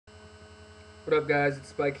What up, guys? It's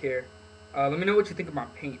Spike here. Let me know what you think of my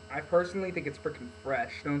paint. I personally think it's freaking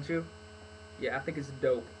fresh, don't you? Yeah, I think it's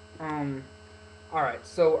dope. Um, alright,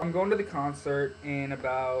 so I'm going to the concert in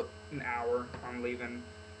about an hour. I'm leaving,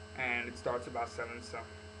 and it starts about 7, so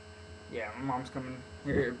yeah, my mom's coming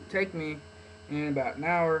here to take me in about an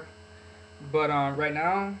hour. But right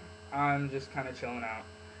now, I'm just kind of chilling out.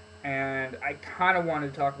 And I kind of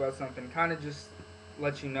wanted to talk about something, kind of just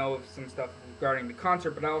let you know of some stuff regarding the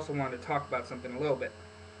concert, but I also wanted to talk about something a little bit.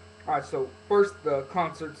 Alright, so first, the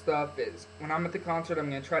concert stuff is when I'm at the concert, I'm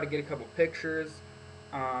going to try to get a couple pictures.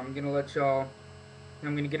 I'm going to let y'all,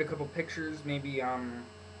 I'm going to get a couple pictures, maybe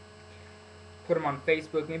put them on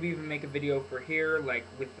Facebook, maybe even make a video for here, like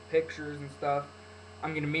with the pictures and stuff.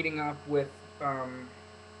 I'm going to meeting up with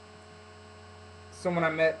someone I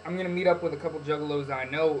met. I'm going to meet up with a couple juggalos I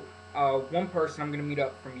know. One person I'm going to meet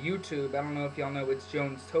up from YouTube. I don't know if y'all know it's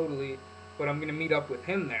Jones Totally, but I'm going to meet up with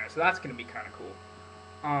him there, so that's going to be kind of cool.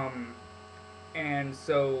 And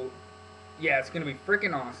so, yeah, it's gonna be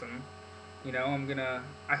freaking awesome. You know,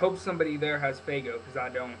 I hope somebody there has Fago, because I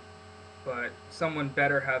don't. But someone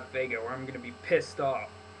better have Fago, or I'm gonna be pissed off.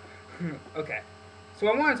 Okay, so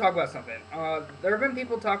I want to talk about something. There have been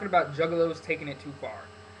people talking about juggalos taking it too far.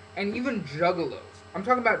 And even juggalos. I'm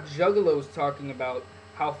talking about juggalos talking about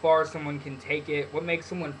how far someone can take it, what makes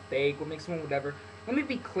someone fake, what makes someone whatever. Let me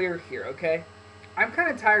be clear here, okay? I'm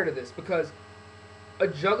kind of tired of this because a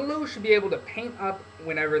juggalo should be able to paint up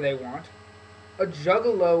whenever they want. A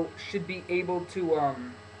juggalo should be able to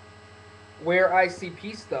wear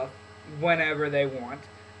ICP stuff whenever they want.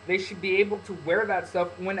 They should be able to wear that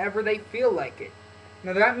stuff whenever they feel like it.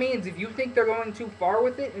 Now that means if you think they're going too far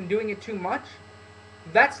with it and doing it too much,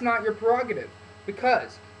 that's not your prerogative.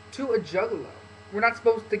 Because to a juggalo, we're not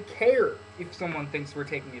supposed to care if someone thinks we're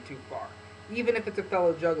taking it too far, even if it's a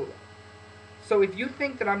fellow juggalo. So if you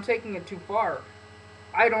think that I'm taking it too far,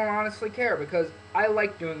 I don't honestly care because I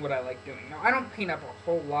like doing what I like doing. Now, I don't paint up a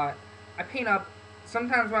whole lot. I paint up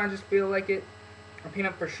sometimes when I just feel like it. I paint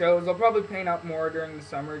up for shows. I'll probably paint up more during the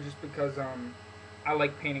summer just because I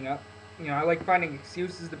like painting up. You know, I like finding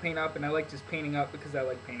excuses to paint up, and I like just painting up because I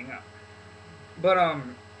like painting up. But I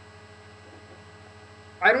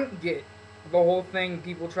don't get the whole thing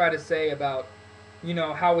people try to say about, you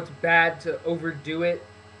know, how it's bad to overdo it,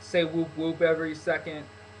 say whoop whoop every second,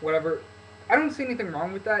 whatever. I don't see anything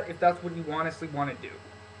wrong with that if that's what you honestly want to do.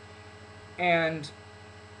 And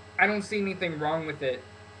I don't see anything wrong with it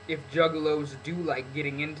if juggalos do like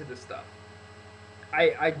getting into the stuff.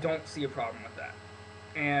 I don't see a problem with that.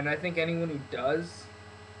 And I think anyone who does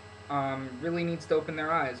really needs to open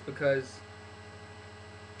their eyes because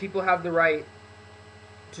people have the right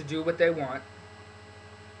to do what they want.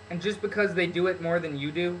 And just because they do it more than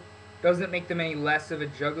you do doesn't make them any less of a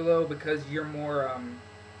juggalo because you're more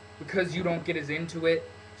because you don't get as into it,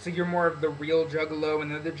 so you're more of the real juggalo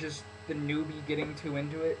and they're just the newbie getting too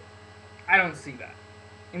into it. I don't see that.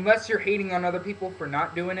 Unless you're hating on other people for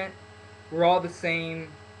not doing it, we're all the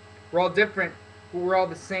same. We're all different, but we're all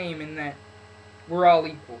the same in that we're all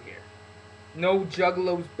equal here. No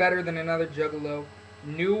juggalo's better than another juggalo,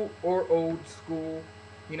 new or old school.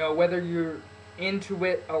 You know, whether you're into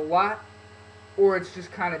it a lot or it's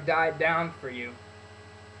just kind of died down for you.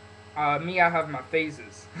 Me, I have my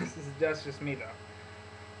phases. That's just me, though.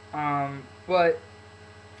 But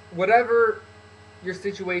whatever your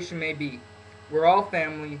situation may be, we're all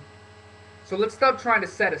family. So let's stop trying to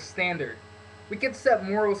set a standard. We can set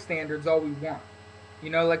moral standards all we want. You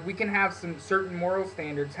know, like we can have some certain moral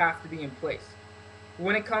standards have to be in place.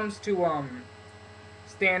 When it comes to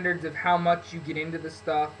standards of how much you get into the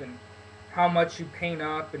stuff and how much you paint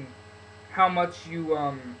up and how much you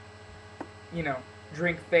you know,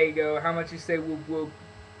 drink Fago, how much you say whoop whoop.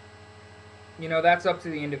 You know, that's up to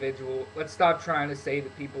the individual. Let's stop trying to say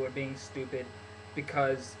that people are being stupid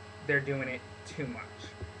because they're doing it too much.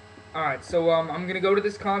 Alright, so I'm going to go to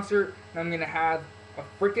this concert and I'm going to have a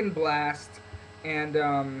freaking blast and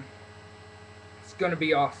it's going to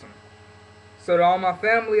be awesome. So to all my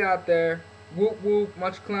family out there, whoop whoop,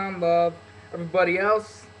 much clown love. Everybody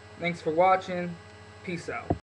else, thanks for watching. Peace out.